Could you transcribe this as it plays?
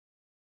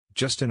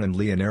Justin and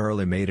Leah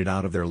narrowly made it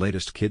out of their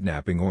latest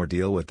kidnapping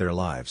ordeal with their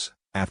lives,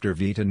 after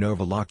Vita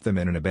Nova locked them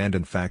in an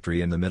abandoned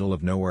factory in the middle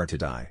of nowhere to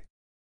die.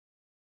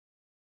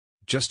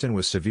 Justin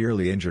was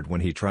severely injured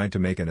when he tried to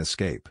make an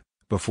escape,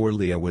 before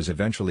Leah was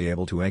eventually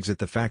able to exit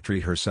the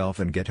factory herself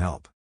and get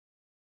help.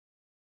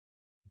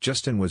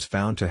 Justin was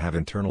found to have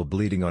internal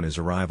bleeding on his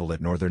arrival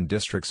at Northern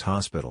District's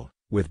hospital,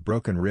 with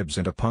broken ribs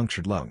and a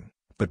punctured lung,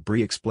 but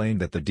Bree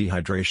explained that the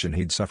dehydration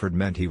he'd suffered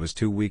meant he was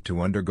too weak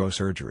to undergo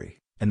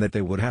surgery, and that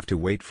they would have to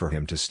wait for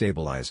him to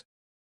stabilize.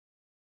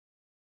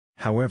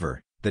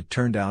 However, that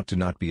turned out to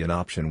not be an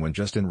option when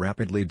Justin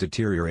rapidly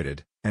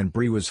deteriorated, and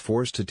Bree was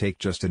forced to take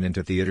Justin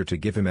into theater to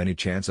give him any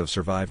chance of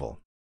survival.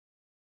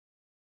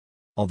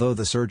 Although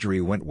the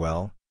surgery went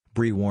well,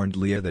 Bree warned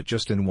Leah that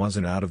Justin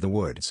wasn't out of the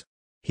woods.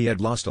 He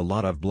had lost a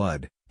lot of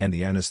blood, and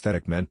the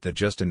anesthetic meant that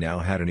Justin now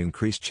had an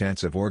increased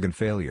chance of organ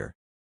failure.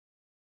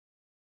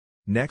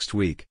 Next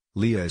week,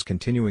 Leah is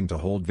continuing to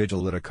hold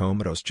vigil at a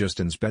comatose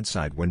Justin's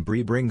bedside when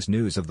Bree brings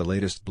news of the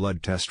latest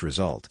blood test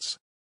results.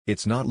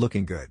 It's not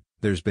looking good.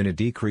 There's been a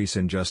decrease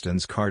in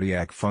Justin's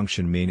cardiac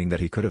function, meaning that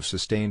he could have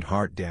sustained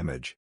heart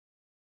damage.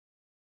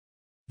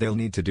 They'll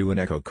need to do an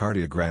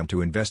echocardiogram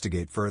to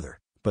investigate further,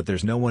 but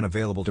there's no one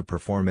available to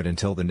perform it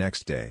until the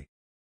next day.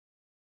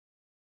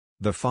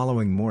 The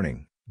following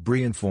morning,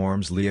 Bree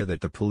informs Leah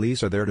that the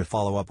police are there to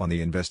follow up on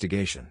the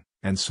investigation,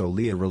 and so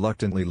Leah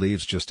reluctantly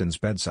leaves Justin's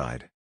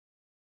bedside.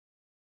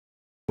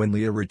 When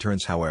Leah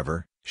returns,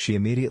 however, she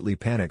immediately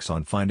panics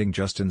on finding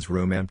Justin's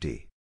room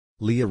empty.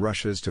 Leah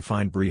rushes to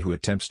find Bree, who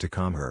attempts to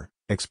calm her,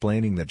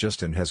 explaining that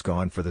Justin has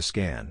gone for the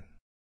scan.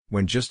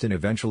 When Justin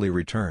eventually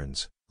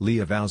returns,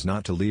 Leah vows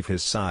not to leave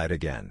his side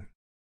again.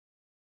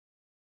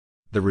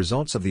 The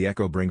results of the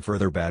echo bring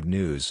further bad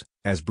news,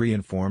 as Bree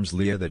informs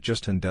Leah that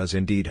Justin does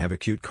indeed have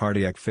acute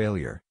cardiac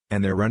failure,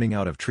 and they're running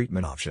out of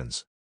treatment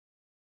options.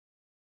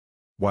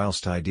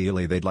 Whilst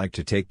ideally they'd like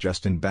to take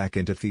Justin back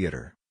into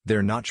theater,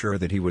 they're not sure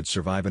that he would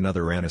survive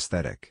another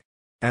anesthetic.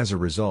 As a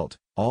result,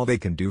 all they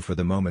can do for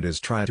the moment is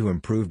try to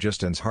improve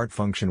Justin's heart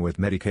function with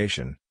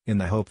medication, in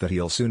the hope that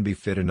he'll soon be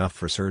fit enough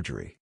for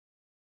surgery.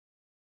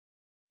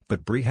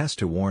 But Bree has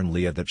to warn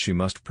Leah that she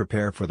must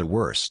prepare for the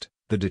worst.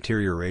 The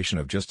deterioration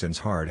of Justin's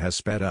heart has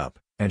sped up,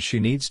 and she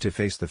needs to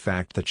face the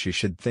fact that she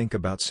should think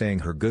about saying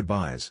her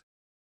goodbyes.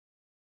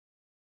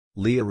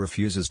 Leah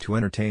refuses to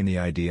entertain the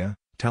idea,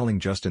 telling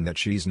Justin that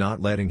she's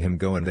not letting him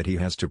go and that he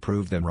has to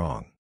prove them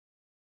wrong.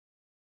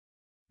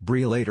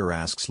 Bree later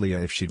asks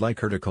Leah if she'd like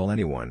her to call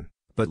anyone,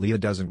 but Leah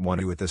doesn't want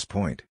to at this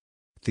point.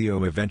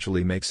 Theo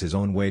eventually makes his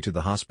own way to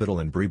the hospital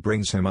and Bree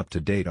brings him up to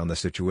date on the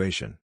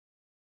situation.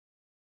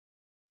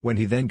 When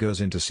he then goes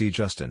in to see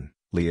Justin,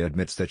 Leah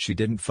admits that she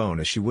didn't phone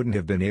as she wouldn't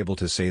have been able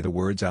to say the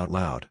words out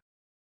loud.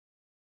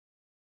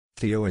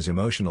 Theo is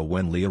emotional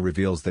when Leah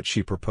reveals that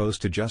she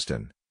proposed to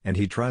Justin, and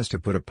he tries to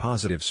put a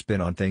positive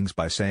spin on things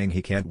by saying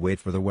he can't wait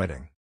for the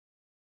wedding.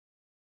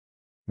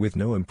 With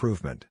no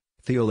improvement,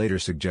 Theo later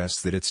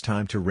suggests that it's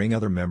time to ring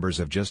other members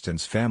of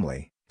Justin's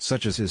family,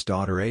 such as his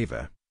daughter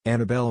Ava,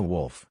 Annabella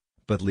Wolf,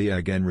 but Leah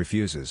again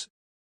refuses.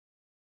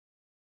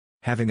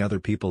 Having other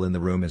people in the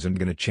room isn't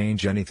gonna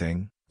change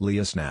anything,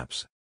 Leah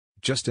snaps.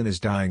 Justin is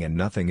dying and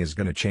nothing is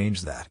gonna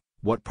change that.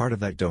 What part of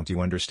that don't you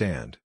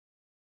understand?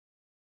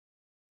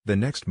 The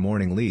next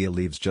morning Leah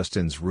leaves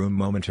Justin's room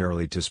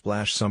momentarily to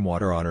splash some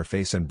water on her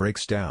face and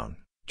breaks down,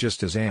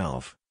 just as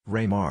Alf,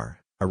 Raymar,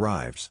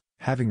 arrives,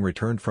 having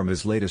returned from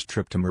his latest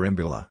trip to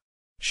Marimbula.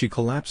 She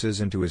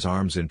collapses into his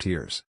arms in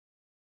tears.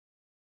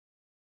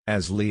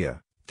 As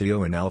Leah,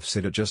 Theo and Alf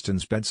sit at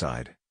Justin's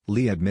bedside,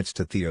 Leah admits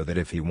to Theo that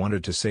if he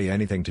wanted to say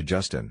anything to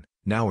Justin,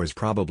 now is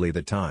probably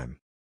the time.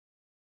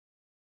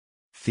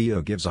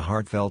 Theo gives a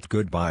heartfelt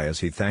goodbye as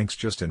he thanks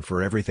Justin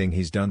for everything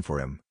he's done for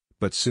him,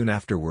 but soon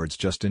afterwards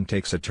Justin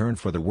takes a turn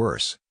for the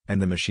worse,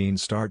 and the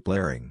machines start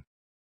blaring.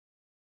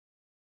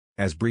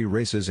 As Bree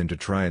races in to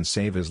try and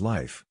save his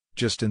life,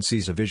 Justin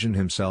sees a vision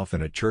himself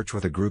in a church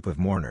with a group of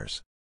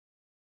mourners.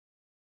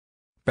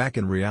 Back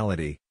in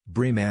reality,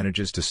 Bree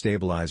manages to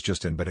stabilize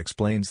Justin but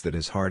explains that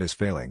his heart is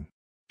failing.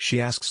 She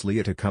asks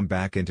Leah to come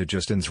back into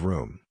Justin's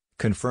room,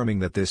 confirming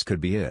that this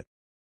could be it.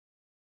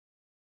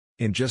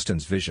 In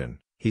Justin's vision,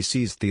 he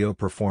sees Theo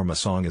perform a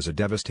song as a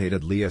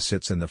devastated Leah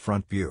sits in the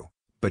front pew,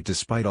 but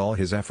despite all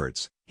his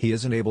efforts, he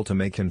isn't able to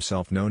make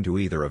himself known to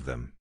either of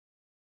them.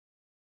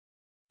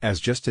 As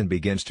Justin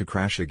begins to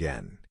crash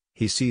again,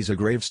 he sees a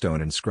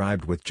gravestone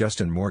inscribed with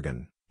Justin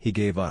Morgan, he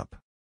gave up.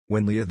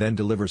 When Leah then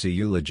delivers a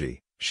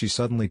eulogy, she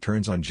suddenly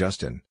turns on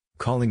Justin,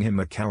 calling him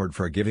a coward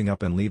for giving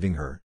up and leaving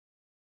her.